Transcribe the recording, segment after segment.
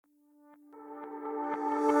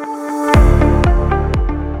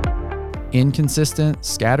Inconsistent,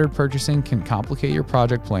 scattered purchasing can complicate your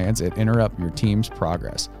project plans and interrupt your team's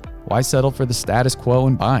progress. Why settle for the status quo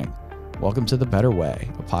in buying? Welcome to The Better Way,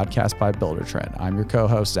 a podcast by Buildertrend. I'm your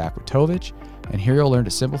co-host, Zach Wojtowicz, and here you'll learn to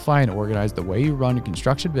simplify and organize the way you run your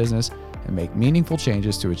construction business and make meaningful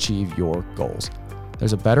changes to achieve your goals.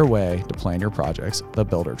 There's a better way to plan your projects, the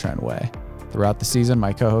Buildertrend way. Throughout the season,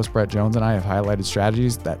 my co-host Brett Jones and I have highlighted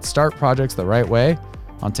strategies that start projects the right way.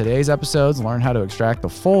 On today's episodes, learn how to extract the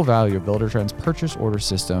full value of Buildertrend's purchase order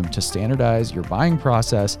system to standardize your buying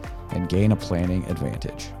process and gain a planning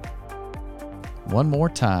advantage. One more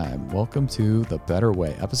time, welcome to The Better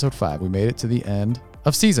Way, episode 5. We made it to the end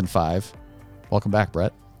of season 5. Welcome back,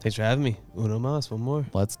 Brett. Thanks for having me. Uno mas, one more.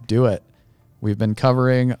 Let's do it. We've been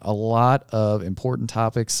covering a lot of important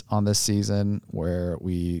topics on this season where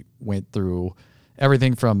we went through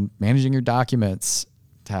everything from managing your documents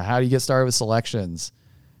to how do you get started with selections.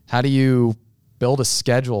 How do you build a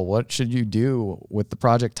schedule? What should you do with the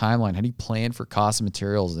project timeline? How do you plan for cost and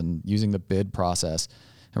materials and using the bid process?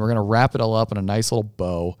 And we're going to wrap it all up in a nice little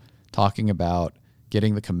bow talking about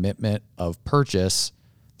getting the commitment of purchase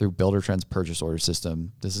through Buildertrend's purchase order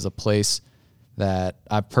system. This is a place that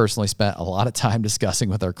I've personally spent a lot of time discussing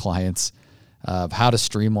with our clients of how to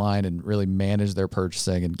streamline and really manage their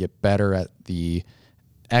purchasing and get better at the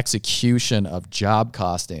execution of job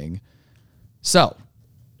costing. So,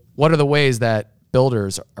 what are the ways that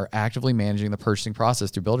builders are actively managing the purchasing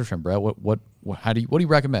process through Buildertrend, Brett? What do you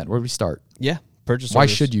recommend? Where do we start? Yeah, purchase Why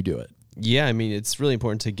orders. should you do it? Yeah, I mean, it's really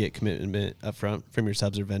important to get commitment up front from your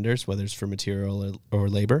subs or vendors, whether it's for material or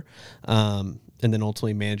labor, and then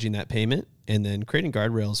ultimately managing that payment and then creating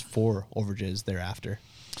guardrails for overages thereafter.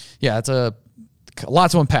 Yeah, it's a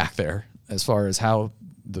lot to unpack there as far as how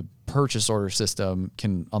the purchase order system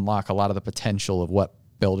can unlock a lot of the potential of what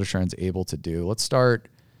Buildertrend's able to do. Let's start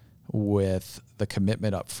with the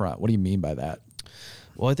commitment up front. What do you mean by that?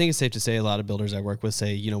 Well, I think it's safe to say a lot of builders I work with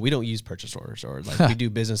say, we don't use purchase orders, or like we do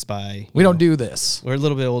business by... we don't do this. We're a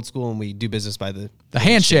little bit old school and we do business by the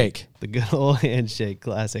handshake. The good old handshake,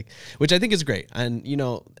 classic, which I think is great. And,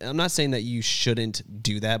 I'm not saying that you shouldn't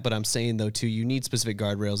do that, but I'm saying, though, too, you need specific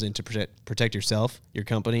guardrails in to protect yourself, your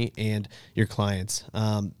company, and your clients.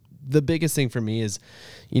 The biggest thing for me is,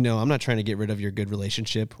 I'm not trying to get rid of your good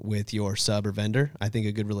relationship with your sub or vendor. I think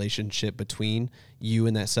a good relationship between you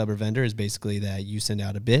and that sub or vendor is basically that you send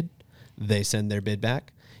out a bid, they send their bid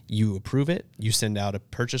back, you approve it, you send out a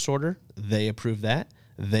purchase order, they approve that,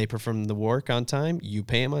 they perform the work on time, you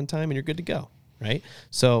pay them on time, and you're good to go, right?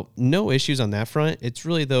 So no issues on that front. It's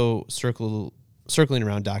really, though, circling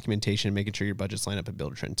around documentation and making sure your budgets line up at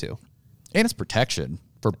Buildertrend too. And it's protection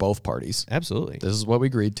for both parties. Absolutely. This is what we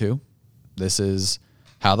agreed to. This is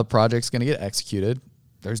how the project's going to get executed.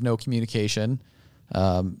 There's no communication.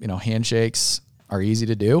 Handshakes are easy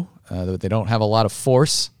to do. They don't have a lot of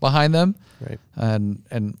force behind them. Right.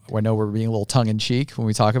 And I know we're being a little tongue in cheek when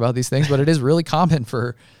we talk about these things, but it is really common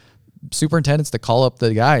for superintendents to call up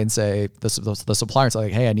the guy and say, the supplier, and say,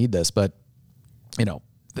 like, hey, I need this. But,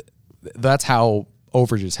 that's how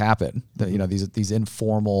overages happen. These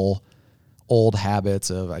informal old habits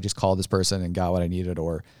of I just called this person and got what I needed,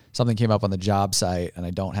 or something came up on the job site and I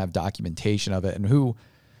don't have documentation of it. And who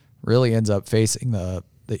really ends up facing the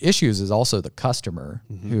issues is also the customer,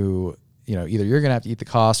 who, either you're going to have to eat the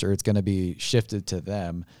cost or it's going to be shifted to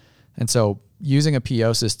them. And so using a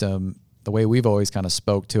PO system, the way we've always kind of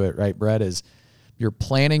spoke to it, right, Brett, is you're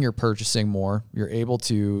planning your purchasing more. You're able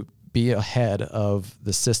to be ahead of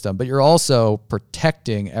the system, but you're also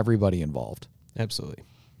protecting everybody involved. Absolutely.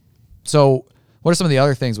 So what are some of the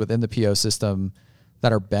other things within the PO system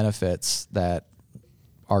that are benefits that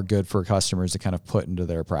are good for customers to kind of put into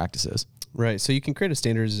their practices? Right. So you can create a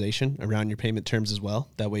standardization around your payment terms as well.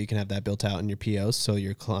 That way you can have that built out in your POs. So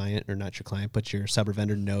your client, or not your client, but your sub or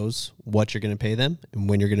vendor knows what you're going to pay them and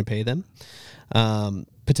when you're going to pay them.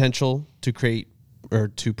 Potential to create or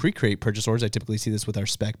to pre-create purchase orders. I typically see this with our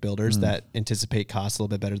spec builders that anticipate costs a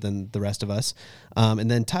little bit better than the rest of us. And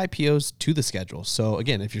then tie POs to the schedule. So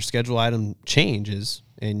again, if your schedule item changes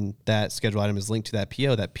and that schedule item is linked to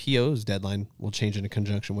that PO's deadline will change in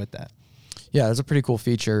conjunction with that. Yeah, that's a pretty cool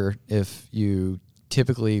feature. If you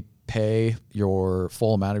typically pay your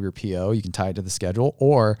full amount of your PO, you can tie it to the schedule.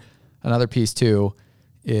 Or another piece too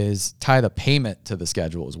is tie the payment to the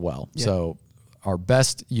schedule as well. Yeah. So our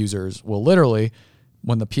best users will literally,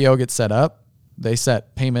 when the PO gets set up, they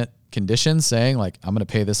set payment conditions saying, like, I'm going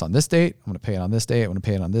to pay this on this date, I'm going to pay it on this date, I'm going to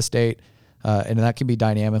pay it on this date. And that can be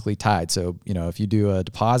dynamically tied. So, if you do a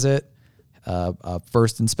deposit, a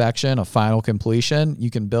first inspection, a final completion, you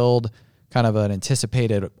can build kind of an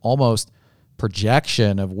anticipated almost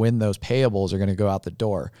projection of when those payables are going to go out the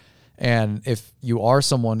door. And if you are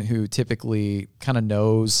someone who typically kind of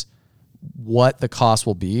knows what the cost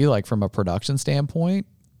will be, like from a production standpoint,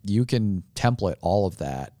 you can template all of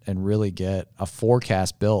that and really get a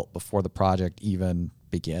forecast built before the project even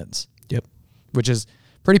begins. Yep. Which is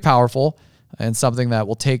pretty powerful and something that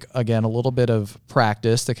will take, again, a little bit of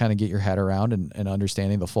practice to kind of get your head around and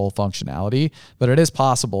understanding the full functionality. But it is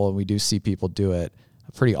possible, and we do see people do it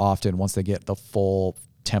pretty often once they get the full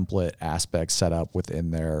template aspect set up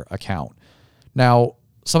within their account. Now,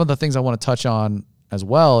 some of the things I want to touch on as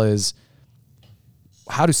well is,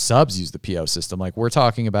 how do subs use the PO system? Like, we're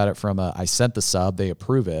talking about it from I sent the sub, they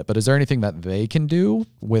approve it, but is there anything that they can do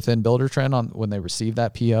within Buildertrend on when they receive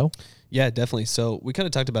that PO? Yeah, definitely. So we kind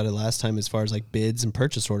of talked about it last time as far as like bids and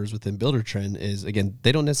purchase orders within Buildertrend is, again,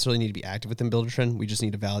 they don't necessarily need to be active within Buildertrend. We just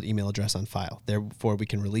need a valid email address on file. Therefore, we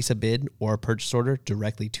can release a bid or a purchase order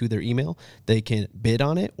directly to their email. They can bid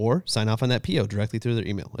on it or sign off on that PO directly through their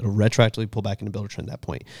email. It'll retroactively pull back into Buildertrend at that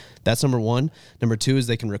point. That's number one. Number two is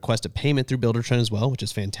they can request a payment through Buildertrend as well, which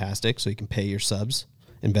is fantastic. So you can pay your subs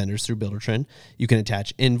and vendors through Buildertrend. You can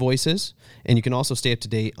attach invoices, and you can also stay up to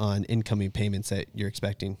date on incoming payments that you're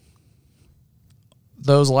expecting.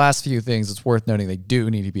 Those last few things, it's worth noting they do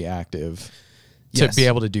need to be active to be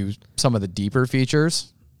able to do some of the deeper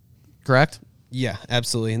features, correct? Yeah,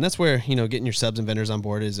 absolutely. And that's where, getting your subs and vendors on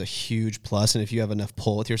board is a huge plus. And if you have enough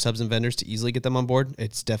pull with your subs and vendors to easily get them on board,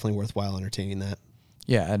 it's definitely worthwhile entertaining that.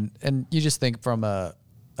 Yeah, and you just think from a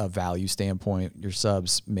value standpoint, your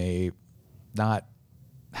subs may not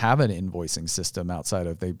have an invoicing system outside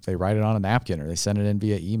of they write it on a napkin or they send it in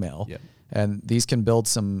via email. Yep. And these can build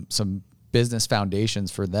some business foundations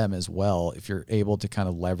for them as well if you're able to kind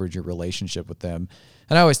of leverage your relationship with them.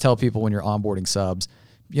 And I always tell people when you're onboarding subs,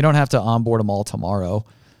 you don't have to onboard them all tomorrow.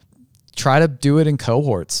 Try to do it in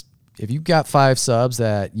cohorts. If you've got 5 subs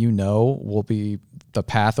that you know will be the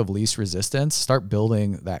path of least resistance, start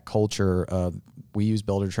building that culture of, we use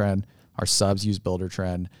Buildertrend, our subs use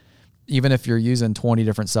Buildertrend. Even if you're using 20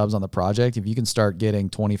 different subs on the project, if you can start getting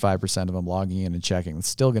 25% of them logging in and checking, it's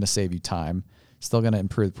still going to save you time, still going to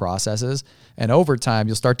improve processes. And over time,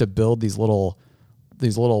 you'll start to build these little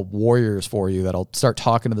warriors for you that'll start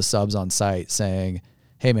talking to the subs on site saying,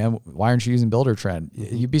 hey man, why aren't you using Buildertrend?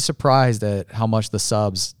 You'd be surprised at how much the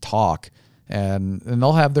subs talk, and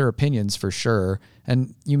they'll have their opinions for sure.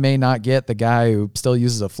 And you may not get the guy who still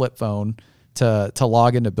uses a flip phone to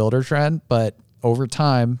log into Buildertrend, but over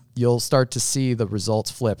time, you'll start to see the results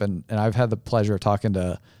flip. And I've had the pleasure of talking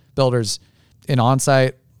to builders in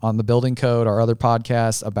onsite, on the Building Code, our other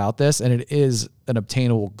podcasts about this, and it is an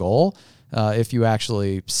obtainable goal if you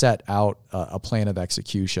actually set out a plan of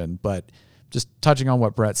execution. But just touching on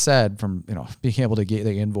what Brett said, from being able to get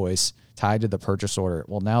the invoice tied to the purchase order,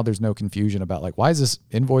 well, now there's no confusion about like, why is this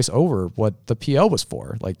invoice over what the PO was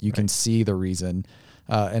for? Like, you can see the reason,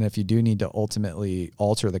 and if you do need to ultimately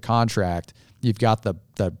alter the contract, you've got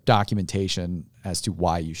the documentation as to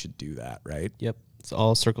why you should do that, right? Yep. It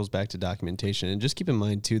all circles back to documentation. And just keep in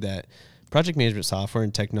mind, too, that project management software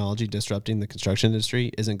and technology disrupting the construction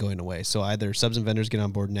industry isn't going away. So either subs and vendors get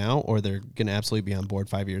on board now, or they're going to absolutely be on board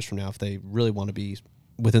 5 years from now if they really want to be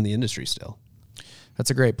within the industry still.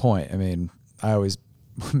 That's a great point. I mean, I always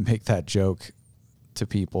make that joke to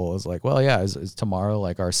people. It's like, well, yeah, is tomorrow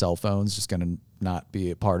like our cell phones just going to not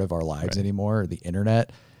be a part of our lives anymore, or the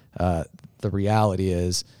internet? The reality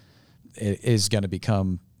is it is going to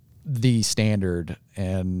become the standard,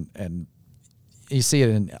 and you see it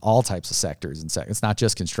in all types of sectors. And it's not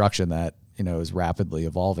just construction that is rapidly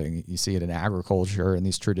evolving. You see it in agriculture and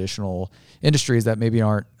these traditional industries that maybe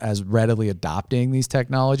aren't as readily adopting these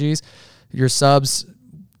technologies. Your subs,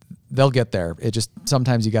 they'll get there. It just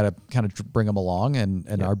sometimes you got to kind of bring them along,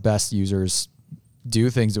 and our best users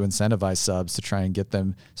do things to incentivize subs to try and get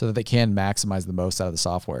them so that they can maximize the most out of the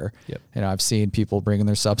software. Yep. I've seen people bringing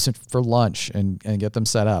their subs in for lunch and get them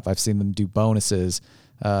set up. I've seen them do bonuses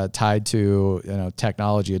tied to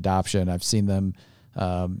technology adoption. I've seen them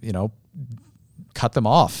cut them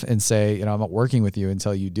off and say, I'm not working with you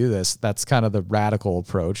until you do this. That's kind of the radical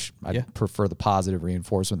approach. I prefer the positive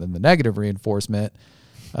reinforcement than the negative reinforcement,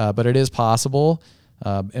 but it is possible,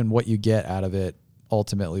 and what you get out of it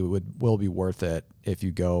ultimately will be worth it if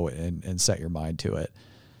you go and set your mind to it.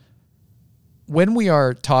 When we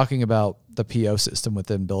are talking about the PO system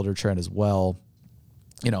within Buildertrend as well,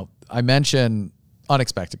 I mentioned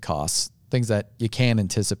unexpected costs, things that you can't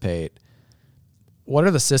anticipate. What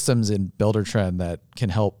are the systems in Buildertrend that can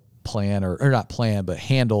help plan or not plan, but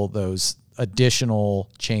handle those additional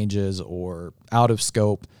changes or out of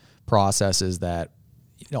scope processes that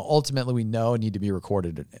ultimately we know need to be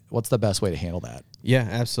recorded. What's the best way to handle that? Yeah,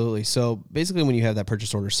 absolutely. So basically when you have that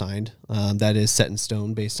purchase order signed, that is set in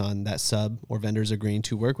stone based on that sub or vendors agreeing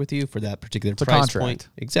to work with you for that particular price point.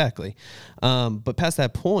 Exactly. But past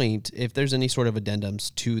that point, if there's any sort of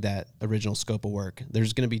addendums to that original scope of work,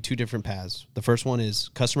 there's going to be two different paths. The first one is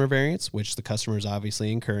customer variance, which the customer is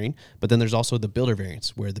obviously incurring, but then there's also the builder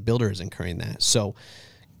variance where the builder is incurring that. So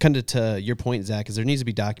kind of to your point, Zach, is there needs to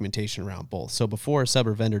be documentation around both. So before a sub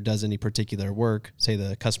or vendor does any particular work, say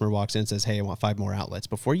the customer walks in and says, hey, I want 5 more outlets.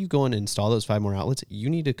 Before you go in and install those 5 more outlets, you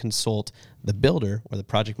need to consult the builder or the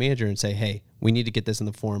project manager and say, hey, we need to get this in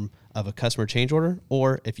the form of a customer change order,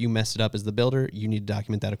 or if you messed it up as the builder, you need to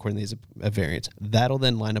document that accordingly as a variance. That'll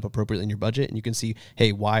then line up appropriately in your budget, and you can see,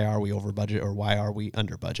 hey, why are we over budget or why are we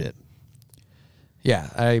under budget? Yeah,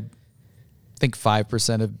 I think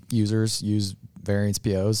 5% of users use variance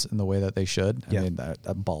POs in the way that they should. I mean,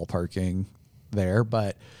 I'm ballparking there,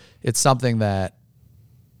 but it's something that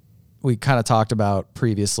we kind of talked about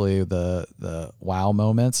previously, the wow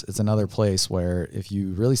moments. It's another place where if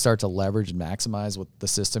you really start to leverage and maximize what the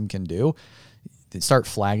system can do, start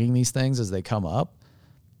flagging these things as they come up,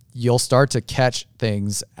 you'll start to catch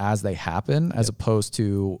things as they happen, as opposed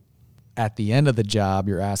to at the end of the job,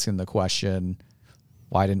 you're asking the question,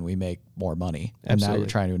 why didn't we make more money? And now you're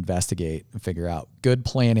trying to investigate and figure out. Good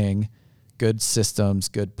planning, good systems,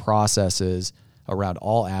 good processes around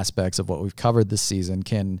all aspects of what we've covered this season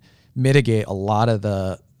can mitigate a lot of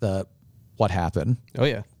the what happened. Oh,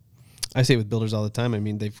 yeah. I say it with builders all the time. I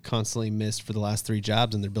mean, they've constantly missed for the last 3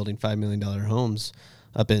 jobs, and they're building $5 million homes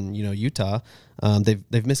up in Utah.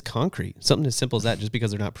 They've missed concrete, something as simple as that, just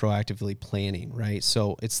because they're not proactively planning, right?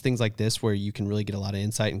 So it's things like this where you can really get a lot of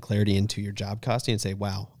insight and clarity into your job costing and say,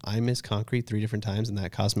 wow, I missed concrete 3 different times and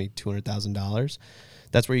that cost me $200,000.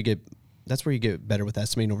 That's where you get better with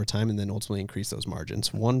estimating over time, and then ultimately increase those margins.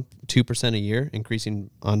 1-2% a year increasing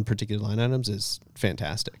on particular line items is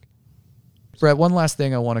fantastic. Brett, one last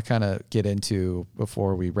thing I want to kind of get into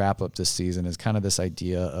before we wrap up this season is kind of this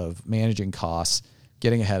idea of managing costs,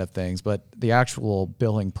 getting ahead of things, but the actual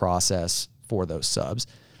billing process for those subs.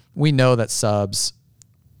 We know that subs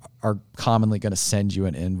are commonly going to send you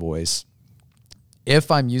an invoice.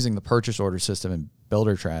 If I'm using the purchase order system in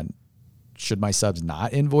Buildertrend, should my subs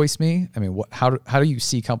not invoice me? I mean, how do you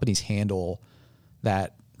see companies handle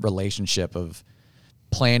that relationship of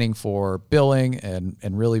planning for billing and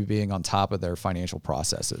really being on top of their financial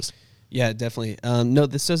processes? Yeah, definitely. No,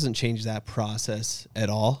 this doesn't change that process at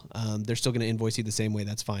all. They're still going to invoice you the same way.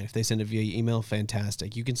 That's fine. If they send it via email,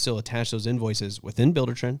 fantastic. You can still attach those invoices within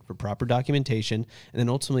Buildertrend for proper documentation and then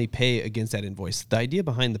ultimately pay against that invoice. The idea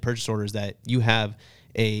behind the purchase order is that you have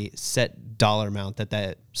a set dollar amount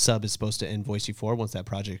that sub is supposed to invoice you for once that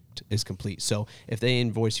project is complete. So if they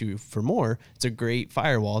invoice you for more, it's a great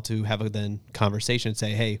firewall to have a then conversation and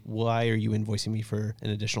say, hey, why are you invoicing me for an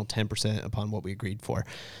additional 10% upon what we agreed for?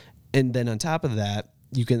 And then on top of that,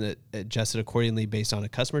 you can adjust it accordingly based on a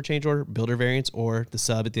customer change order, builder variance, or the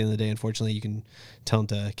sub. At the end of the day, unfortunately, you can tell them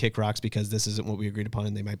to kick rocks because this isn't what we agreed upon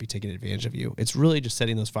and they might be taking advantage of you. It's really just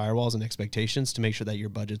setting those firewalls and expectations to make sure that your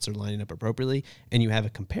budgets are lining up appropriately and you have a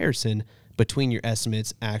comparison between your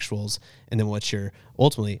estimates, actuals, and then what you're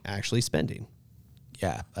ultimately actually spending.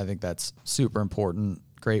 Yeah, I think that's super important.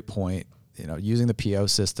 Great point. Using the PO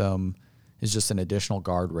system is just an additional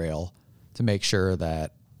guardrail to make sure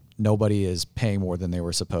that nobody is paying more than they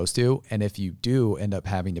were supposed to. And if you do end up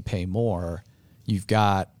having to pay more, you've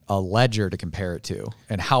got a ledger to compare it to.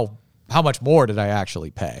 And how much more did I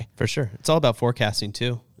actually pay? For sure. It's all about forecasting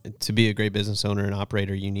too. To be a great business owner and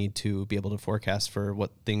operator, you need to be able to forecast for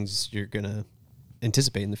what things you're going to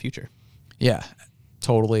anticipate in the future. Yeah,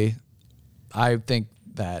 totally. I think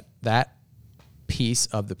that piece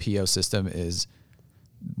of the PO system is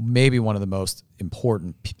maybe one of the most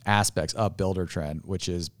important aspects of Buildertrend, which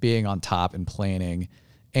is being on top and planning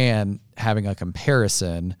and having a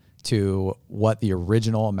comparison to what the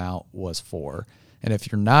original amount was for. And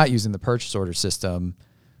if you're not using the purchase order system,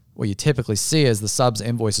 what you typically see is the subs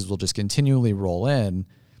invoices will just continually roll in,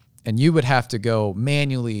 and you would have to go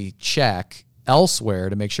manually check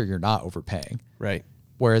elsewhere to make sure you're not overpaying. Right.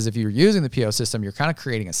 Whereas if you're using the PO system, you're kind of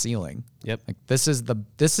creating a ceiling. Yep. Like this is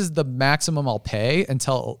the maximum I'll pay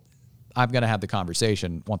until I'm going to have the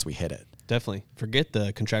conversation once we hit it. Definitely. Forget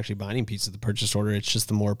the contractually binding piece of the purchase order. It's just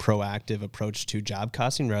the more proactive approach to job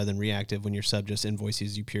costing rather than reactive when your sub just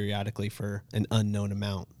invoices you periodically for an unknown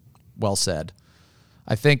amount. Well said.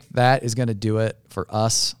 I think that is going to do it for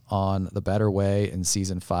us on The Better Way in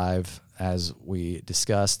Season 5. As we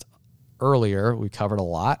discussed earlier, we covered a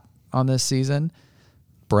lot on this season.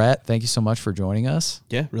 Brett, thank you so much for joining us.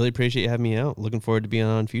 Yeah, really appreciate you having me out. Looking forward to being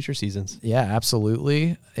on future seasons. Yeah,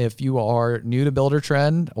 absolutely. If you are new to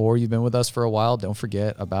Buildertrend or you've been with us for a while, don't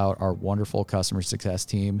forget about our wonderful customer success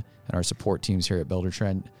team and our support teams here at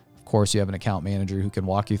Buildertrend. Of course, you have an account manager who can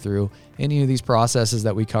walk you through any of these processes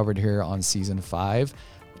that we covered here on season 5.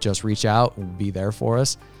 Just reach out and be there for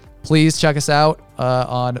us. Please check us out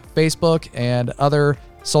on Facebook and other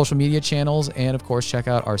social media channels. And of course, check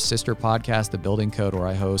out our sister podcast, The Building Code, where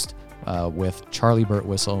I host with Charlie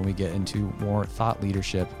Birtwistle, and we get into more thought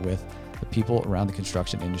leadership with the people around the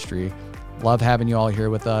construction industry. Love having you all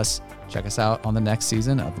here with us. Check us out on the next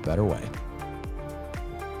season of The Better Way.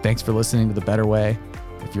 Thanks for listening to The Better Way.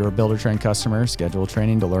 If you're a Buildertrend customer, schedule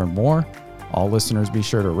training to learn more. All listeners, be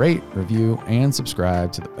sure to rate, review, and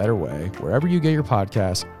subscribe to The Better Way wherever you get your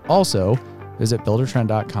podcasts. Also, visit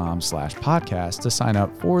buildertrend.com/podcast to sign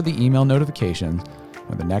up for the email notifications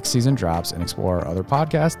when the next season drops and explore our other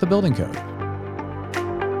podcast, The Building Code.